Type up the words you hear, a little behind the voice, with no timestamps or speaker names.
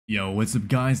Yo, what's up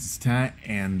guys, it's Tat,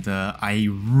 and I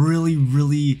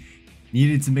really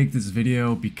needed to make this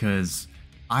video because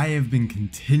I have been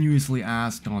continuously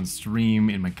asked on stream,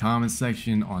 in my comment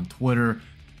section, on Twitter,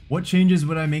 what changes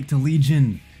would I make to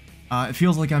Legion? It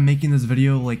feels like I'm making this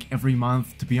video like every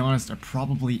month. To be honest, I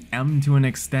probably am to an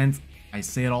extent. I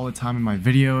say it all the time in my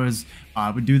videos.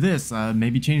 I would do this,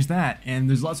 maybe change that, and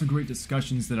there's lots of great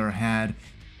discussions that are had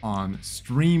on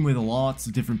stream with lots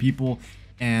of different people.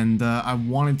 And I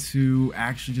wanted to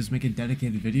actually just make a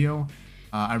dedicated video.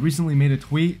 I recently made a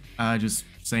tweet just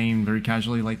saying very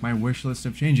casually like my wish list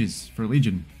of changes for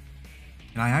Legion.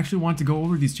 And I actually want to go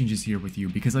over these changes here with you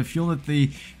because I feel that they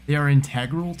are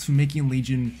integral to making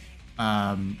Legion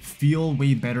feel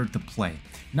way better to play.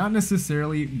 Not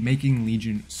necessarily making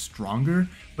Legion stronger,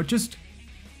 but just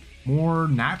more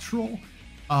natural,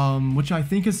 which I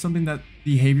think is something that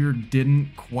behavior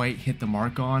didn't quite hit the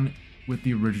mark on with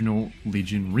the original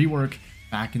Legion rework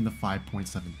back in the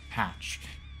 5.7 patch.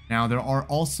 Now there are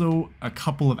also a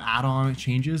couple of add-on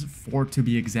changes, 4 to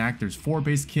be exact. There's 4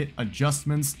 base kit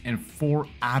adjustments and 4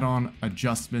 add-on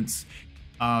adjustments.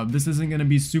 This isn't going to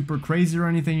be super crazy or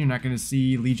anything. You're not going to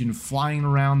see Legion flying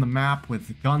around the map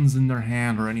with guns in their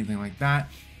hand or anything like that.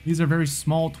 These are very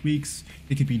small tweaks.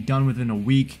 They could be done within a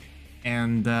week,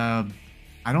 and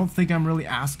I don't think I'm really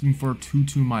asking for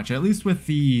too much, at least with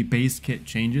the base kit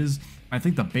changes. I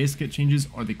think the base kit changes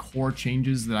are the core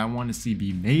changes that I want to see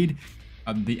be made.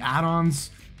 The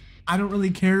add-ons, I don't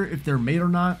really care if they're made or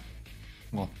not.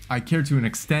 Well, I care to an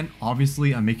extent.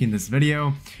 Obviously, I'm making this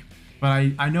video, but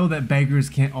I know that beggars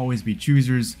can't always be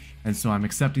choosers, and so I'm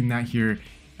accepting that here.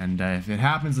 And if it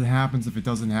happens, it happens. If it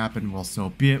doesn't happen, well, so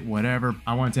be it, whatever.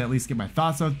 I wanted to at least get my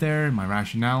thoughts out there, my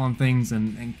rationale on things,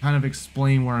 and kind of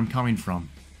explain where I'm coming from.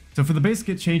 So for the base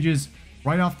kit changes,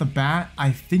 right off the bat,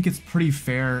 I think it's pretty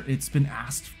fair. It's been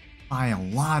asked by a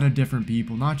lot of different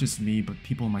people, not just me, but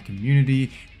people in my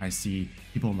community. I see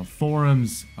people in the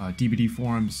forums, DBD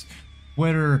forums,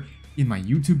 Twitter, in my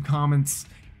YouTube comments,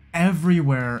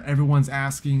 everywhere. Everyone's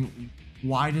asking,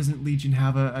 why doesn't Legion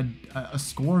have a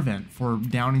score event for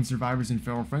downing survivors in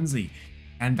Feral Frenzy?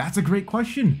 And that's a great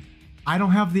question. I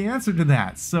don't have the answer to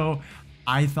that. So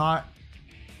I thought,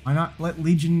 why not let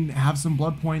Legion have some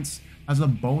blood points as a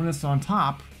bonus on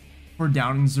top for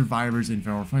downing survivors in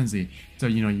Feral Frenzy? So,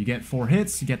 you know, you get 4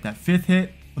 hits, you get that 5th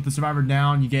hit, put the survivor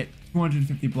down, you get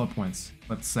 250 blood points,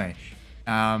 let's say,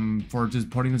 for just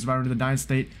putting the survivor into the dying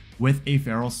state with a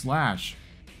Feral Slash.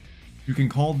 You can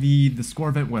call the score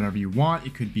event whatever you want.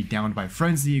 It could be downed by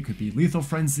Frenzy, it could be Lethal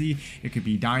Frenzy, it could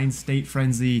be Dying State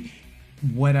Frenzy,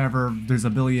 whatever. There's a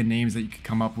billion names that you could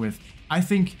come up with. I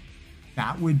think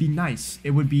that would be nice.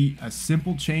 It would be a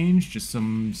simple change, just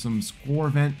some score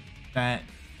event that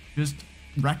just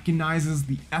recognizes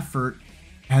the effort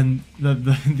and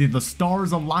the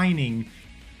stars aligning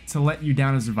to let you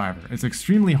down a survivor. It's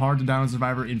extremely hard to down a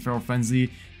survivor in Feral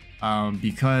Frenzy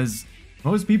because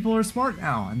most people are smart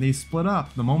now and they split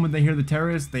up. The moment they hear the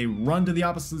terrorists, they run to the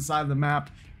opposite side of the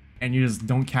map, and you just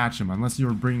don't catch them unless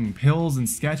you're bringing pills and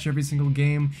sketch every single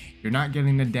game. You're not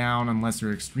getting it down unless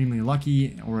you're extremely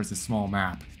lucky or it's a small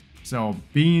map. So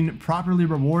being properly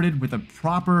rewarded with a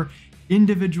proper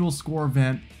individual score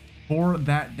event for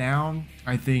that down,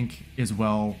 I think is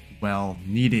well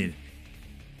needed.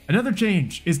 Another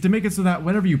change is to make it so that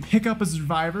whenever you pick up a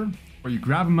survivor or you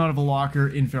grab them out of a locker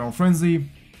in Feral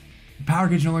Frenzy, the power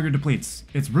gauge no longer depletes.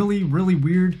 It's really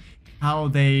weird how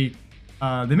they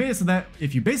made it so that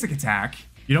if you basic attack,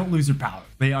 you don't lose your power.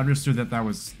 They understood that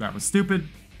was stupid,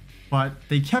 but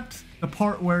they kept the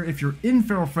part where if you're in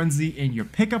Feral Frenzy and you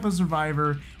pick up a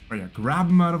survivor, or you grab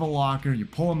them out of a locker, you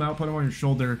pull them out, put them on your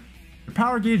shoulder, your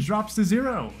power gauge drops to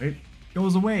 0. It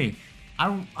goes away. I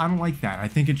don't like that. I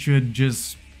think it should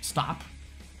just stop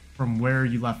from where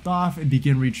you left off and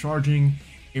begin recharging.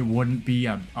 It wouldn't be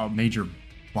a major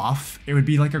buff. It would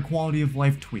be like a quality of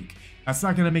life tweak. That's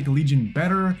not going to make Legion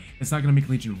better. It's not going to make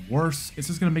Legion worse. It's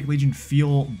just going to make Legion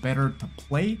feel better to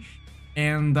play.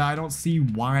 And I don't see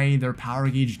why their power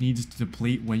gauge needs to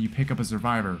deplete when you pick up a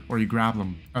survivor or you grab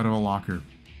them out of a locker.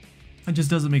 It just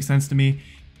doesn't make sense to me.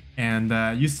 And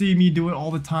you see me do it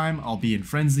all the time. I'll be in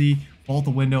Frenzy, vault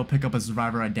the window, pick up a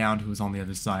survivor I downed who's on the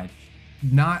other side.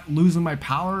 Not losing my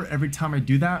power every time I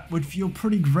do that would feel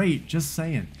pretty great, just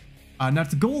saying. Now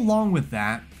to go along with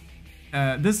that,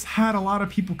 this had a lot of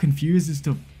people confused as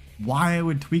to why I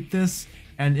would tweak this,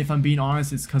 and if I'm being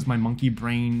honest, it's because my monkey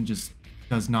brain just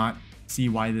does not see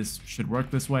why this should work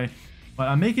this way. But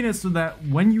I'm making it so that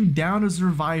when you down a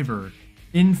survivor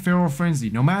in Feral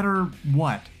Frenzy, no matter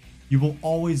what, you will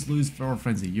always lose Feral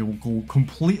Frenzy. You will go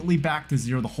completely back to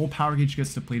 0. The whole power gauge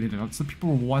gets depleted, and some people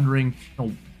were wondering, you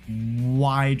know,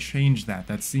 why change that?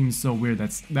 That seems so weird.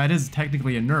 That is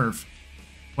technically a nerf,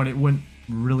 but it wouldn't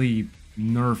really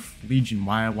nerf Legion.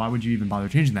 Why would you even bother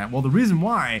changing that? Well, the reason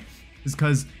why is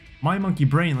because my monkey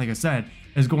brain, like I said,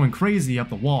 is going crazy up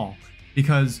the wall.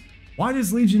 Because why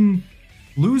does Legion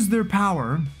lose their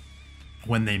power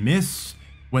when they miss,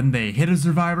 when they hit a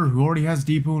survivor who already has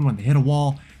deep wound, when they hit a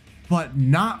wall, but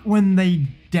not when they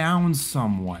down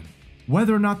someone,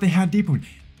 whether or not they had deep wound?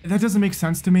 That doesn't make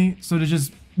sense to me. So to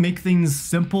just make things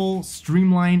simple,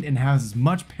 streamlined, and have as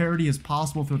much parity as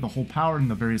possible throughout the whole power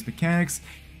and the various mechanics,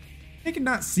 make it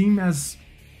not seem as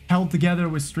held together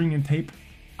with string and tape.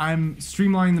 I'm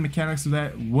streamlining the mechanics so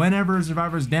that whenever a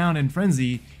survivor is down in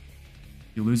Frenzy,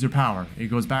 you lose your power. It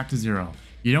goes back to 0.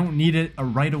 You don't need it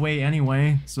right away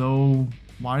anyway, so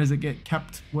why does it get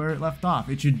kept where it left off?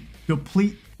 It should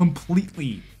deplete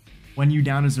completely when you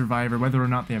down a survivor, whether or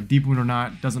not they have deep wound or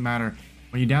not, doesn't matter.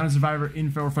 When you down a survivor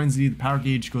in Feral Frenzy, the power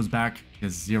gauge goes back to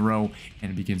 0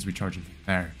 and it begins recharging from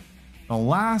there. The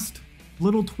last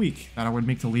little tweak that I would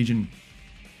make to Legion,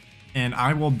 and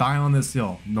I will die on this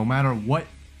hill, no matter what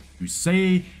you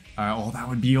say, oh, that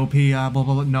would be OP, blah, blah,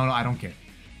 blah. No, I don't care.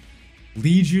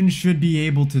 Legion should be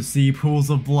able to see pools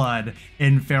of blood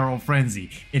in Feral Frenzy.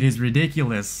 It is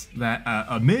ridiculous that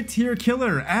a mid-tier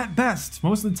killer, at best,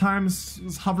 most of the time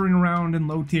is hovering around in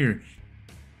low tier,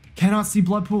 cannot see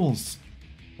blood pools.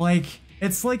 Like,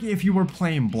 it's like if you were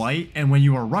playing Blight and when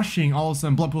you are rushing, all of a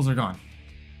sudden blood pools are gone.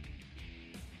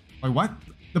 Like, what?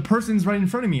 The person's right in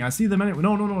front of me. I see them anyway.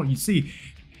 No. You see,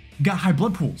 you got high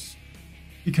blood pools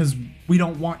because we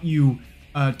don't want you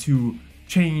to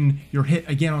chain your hit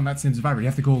again on that same survivor. You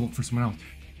have to go look for someone else.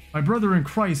 My brother in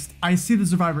Christ, I see the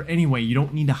survivor anyway. You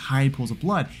don't need to hide pools of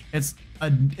blood. It's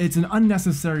an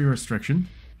unnecessary restriction,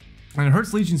 and it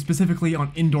hurts Legion specifically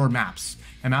on indoor maps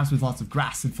and maps with lots of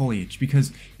grass and foliage,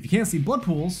 because if you can't see blood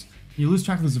pools, you lose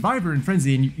track of the survivor in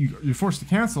Frenzy and you're forced to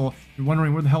cancel. You're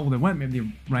wondering where the hell they went. Maybe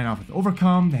they ran off with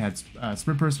Overcome, they had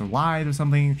Sprint Burst or Lithe or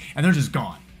something, and they're just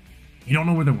gone. You don't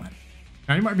know where they went.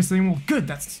 Now you might be saying, well, good,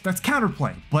 that's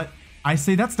counterplay. But I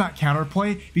say that's not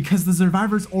counterplay because the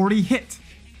survivor's already hit.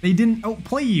 They didn't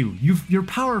outplay you. Your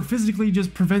power physically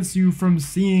just prevents you from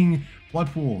seeing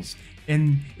blood pools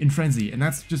in Frenzy, and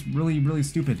that's just really, really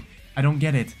stupid. I don't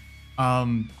get it.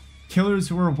 Killers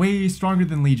who are way stronger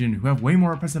than Legion, who have way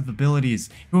more oppressive abilities,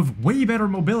 who have way better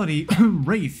mobility,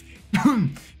 Wraith,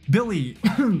 Billy,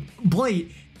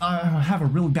 Blight, I have a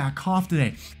really bad cough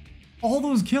today. All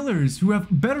those killers who have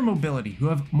better mobility, who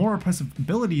have more oppressive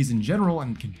abilities in general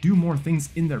and can do more things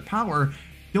in their power,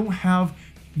 don't have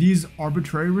these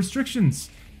arbitrary restrictions.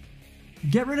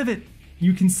 Get rid of it.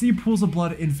 You can see pools of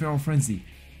blood in Feral Frenzy.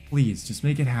 Please, just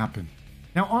make it happen.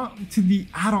 Now on to the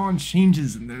add-on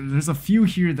changes. There's a few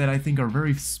here that I think are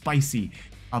very spicy,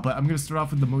 but I'm gonna start off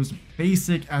with the most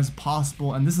basic as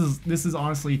possible. And this is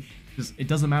honestly just, it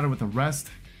doesn't matter with the rest.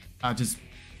 Just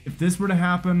if this were to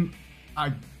happen,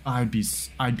 I'd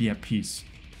be at peace.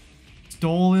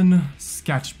 Stolen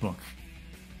Sketchbook,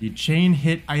 the chain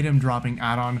hit item dropping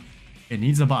add-on. It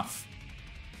needs a buff.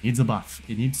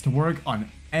 It needs to work on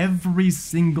every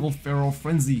single Feral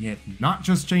Frenzy hit, not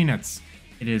just chain hits.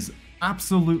 It is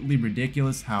absolutely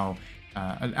ridiculous how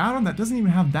an add-on that doesn't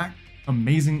even have that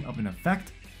amazing of an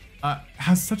effect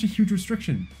has such a huge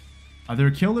restriction. Other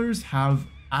killers have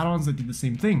add-ons that do the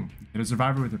same thing. You hit a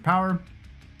survivor with their power,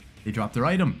 they drop their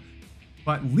item.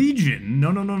 But Legion,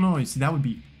 no. You see, that would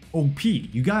be OP.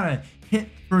 You gotta hit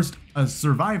first a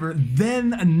survivor,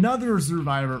 then another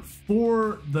survivor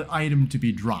for the item to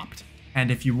be dropped. And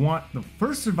if you want the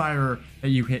first survivor that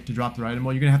you hit to drop their item,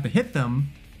 well, you're gonna have to hit them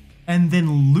and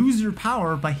then lose your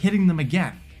power by hitting them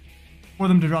again for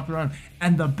them to drop their item.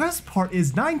 And the best part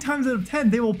is 9 times out of 10,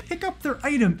 they will pick up their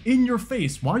item in your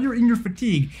face while you're in your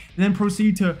fatigue, and then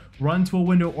proceed to run to a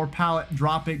window or pallet,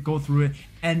 drop it, go through it,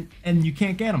 and you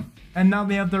can't get them. And now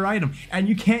they have their item, and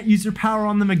you can't use your power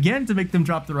on them again to make them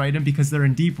drop their item because they're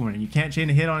in deep wound, and you can't chain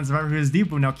a hit on a survivor who has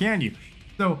deep wound, now can you?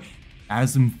 So that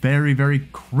is some very, very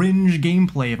cringe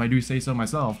gameplay, if I do say so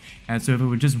myself. And so if it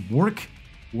would just work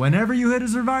whenever you hit a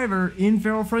survivor in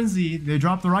Feral Frenzy, they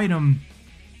drop their item,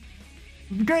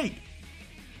 it would be great.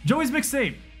 Joey's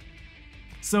Mixtape.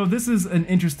 So this is an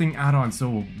interesting add-on.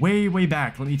 So way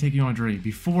back, let me take you on a journey.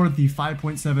 Before the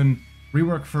 5.7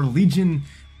 rework for Legion,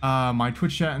 my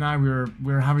Twitch chat and I, we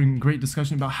were having a great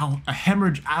discussion about how a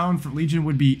hemorrhage add-on for Legion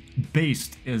would be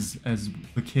based, as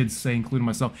the kids say, including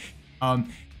myself.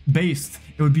 Based.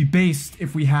 It would be based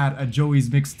if we had a Joey's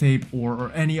Mixtape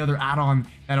or any other add-on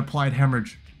that applied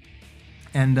hemorrhage.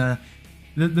 And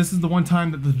this is the one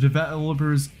time that the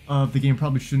developers of the game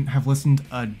probably shouldn't have listened.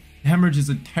 Hemorrhage is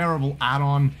a terrible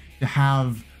add-on to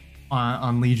have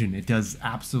on Legion. It does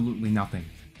absolutely nothing.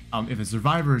 If a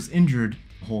survivor is injured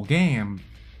the whole game,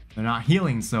 they're not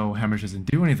healing, so hemorrhage doesn't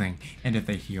do anything. And if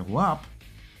they heal up,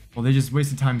 well, they just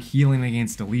wasted time healing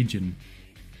against a Legion.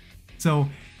 So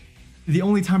the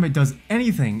only time it does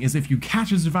anything is if you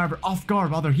catch a survivor off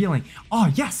guard while they're healing.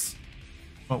 Oh, yes!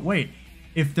 But wait,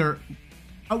 if they're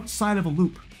outside of a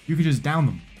loop, you can just down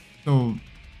them. So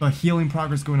the healing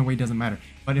progress going away doesn't matter.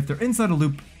 But if they're inside a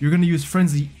loop, you're going to use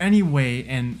Frenzy anyway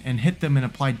and hit them and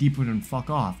apply deep wound and fuck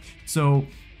off. So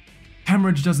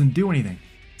hemorrhage doesn't do anything.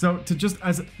 So to just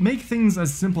make things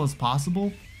as simple as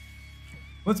possible,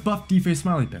 let's buff Deface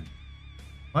Smiley Pin.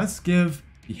 Let's give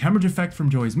the hemorrhage effect from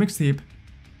Joey's mixtape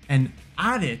and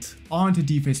add it onto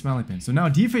Deface Smiley Pin. So now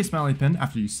Deface Smiley Pin,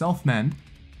 after you self-mend,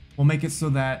 will make it so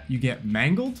that you get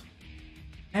mangled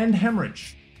and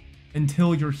hemorrhage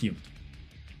until you're healed.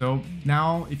 So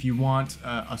now if you want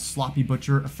a sloppy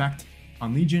butcher effect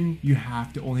on Legion, you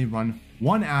have to only run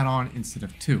one add-on instead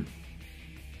of two.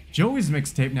 Joey's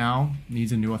mixtape now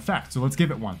needs a new effect, so let's give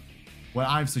it one. What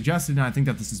I've suggested, and I think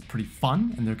that this is pretty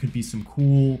fun, and there could be some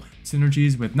cool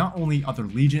synergies with not only other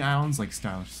Legion add-ons like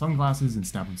stylish sunglasses and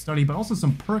stab and study, but also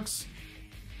some perks,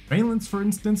 valence for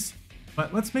instance.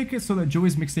 But let's make it so that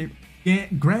Joey's mixtape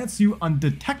grants you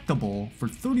undetectable for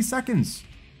 30 seconds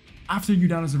after you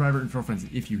down a survivor in Feral Frenzy.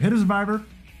 If you hit a survivor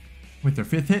with their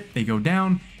 5th hit, they go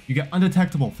down, you get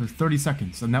undetectable for 30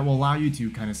 seconds, and that will allow you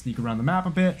to kind of sneak around the map a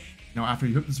bit. You know, after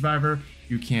you hit the survivor,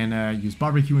 you can use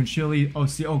barbecue and chili. Oh,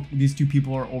 see, oh, these two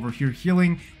people are over here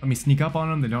healing. Let me sneak up on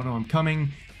them. They don't know I'm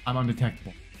coming. I'm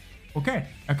undetectable. Okay,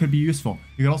 that could be useful.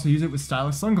 You can also use it with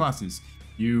stylish sunglasses.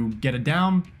 You get it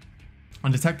down,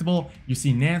 undetectable. You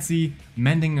see Nancy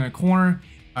mending in a corner.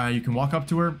 You can walk up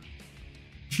to her.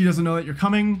 She doesn't know that you're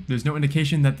coming. There's no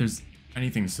indication that there's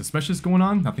anything suspicious going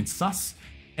on. Nothing sus.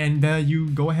 And you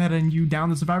go ahead and you down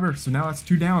the survivor. So now that's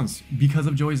 2 downs because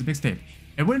of Joey's mixtape.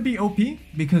 It wouldn't be OP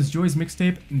because Joey's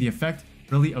mixtape and the effect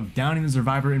really of downing the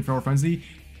survivor in Feral Frenzy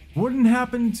wouldn't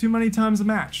happen too many times a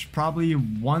match. Probably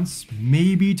once,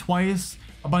 maybe twice,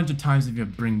 a bunch of times if you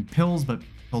bring pills, but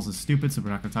pills is stupid, so we're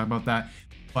not going to talk about that.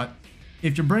 But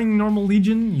if you're bringing normal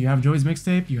Legion, you have Joey's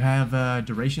mixtape, you have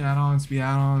duration add-on, speed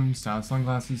add-on, style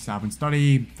sunglasses, stab and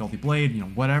study, filthy blade, you know,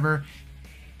 whatever.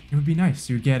 It would be nice.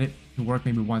 You would get it to work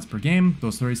maybe once per game.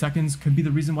 Those 30 seconds could be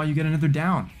the reason why you get another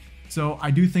down. So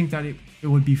I do think that it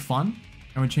would be fun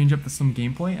and would change up some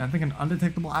gameplay. And I think an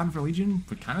undetectable add-on for Legion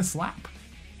would kind of slap.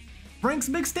 Frank's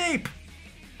mixtape!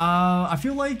 I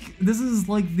feel like this is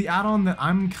like the add-on that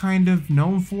I'm kind of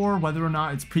known for, whether or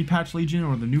not it's pre-patch Legion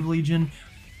or the new Legion.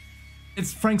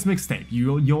 It's Frank's mixtape.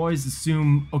 You always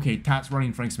assume, okay, Tat's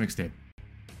running Frank's mixtape.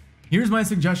 Here's my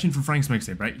suggestion for Frank's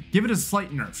mixtape, right? Give it a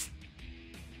slight nerf.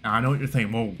 Now, I know what you're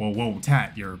thinking. Whoa,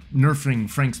 Tat, you're nerfing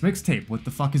Frank's mixtape. What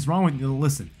the fuck is wrong with you?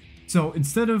 Listen. So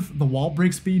instead of the wall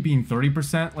break speed being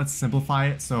 30%, let's simplify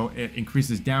it so it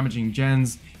increases damaging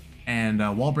gens and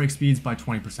wall break speeds by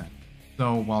 20%.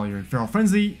 So while you're in Feral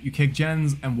Frenzy, you kick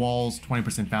gens and walls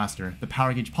 20% faster. The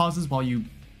power gauge pauses while you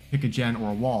pick a gen or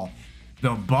a wall.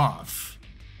 The buff.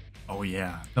 Oh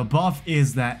yeah. The buff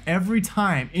is that every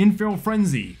time in Feral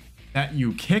Frenzy that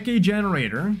you kick a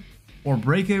generator or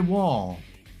break a wall,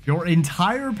 your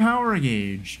entire power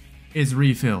gauge is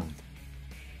refilled.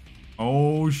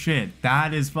 Oh shit,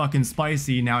 that is fucking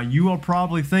spicy. Now you are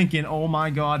probably thinking, oh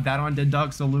my god, that on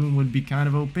Deduct Saloon would be kind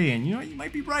of OP. And you know, you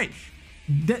might be right.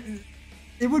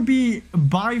 It would be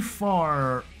by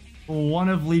far one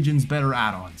of Legion's better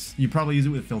add-ons. You probably use it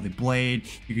with Filthy Blade,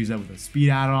 you could use that with a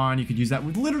speed add-on, you could use that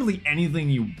with literally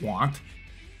anything you want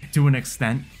to an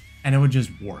extent, and it would just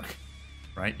work,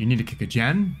 right? You need to kick a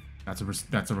gen, that's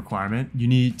a requirement. You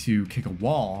need to kick a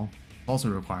wall, also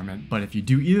a requirement. But if you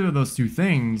do either of those two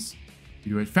things,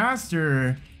 you do it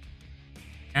faster,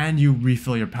 and you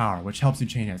refill your power, which helps you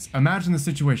chain hits. Imagine the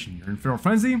situation. You're in Feral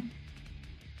Frenzy,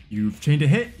 you've chained a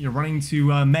hit, you're running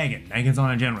to Megan. Megan's on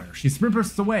a generator. She sprint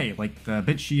bursts away like the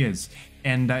bitch she is.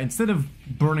 And instead of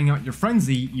burning out your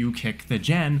Frenzy, you kick the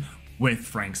gen with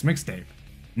Frank's mixtape.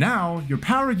 Now, your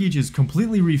power gauge is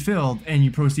completely refilled, and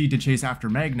you proceed to chase after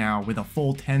Meg now with a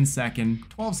full 10 second,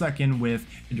 12 second with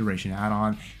a duration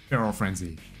add-on, Feral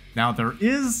Frenzy. Now, there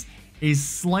is a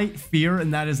slight fear,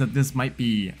 and that is that this might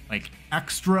be like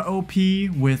extra OP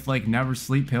with like Never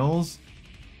Sleep Pills,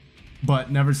 but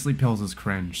Never Sleep Pills is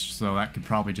cringe, so that could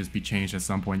probably just be changed at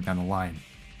some point down the line.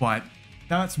 But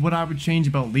that's what I would change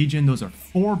about Legion. Those are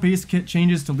 4 base kit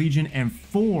changes to Legion and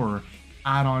 4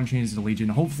 add-on changes to Legion.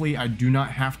 Hopefully I do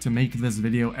not have to make this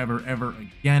video ever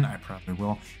again. I probably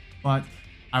will, but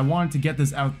I wanted to get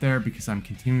this out there because I'm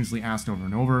continuously asked over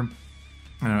and over.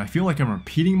 I don't know, I feel like I'm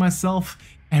repeating myself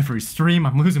every stream.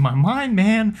 I'm losing my mind,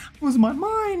 man. I'm losing my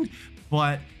mind.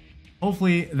 But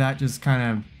hopefully that just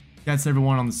kind of gets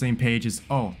everyone on the same page. Is,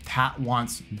 oh, Tat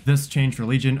wants this change for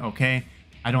Legion. Okay,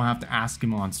 I don't have to ask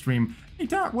him on stream, hey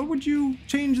Tat, what would you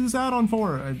change this add-on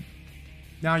for?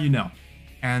 Now you know.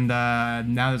 And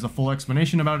now there's a full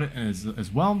explanation about it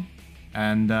as well.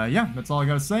 And yeah, that's all I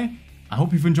gotta say. I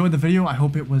hope you've enjoyed the video. I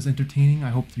hope it was entertaining.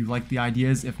 I hope you liked the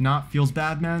ideas. If not, feels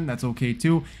bad, man. That's okay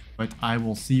too. But I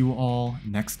will see you all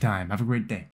next time. Have a great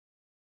day.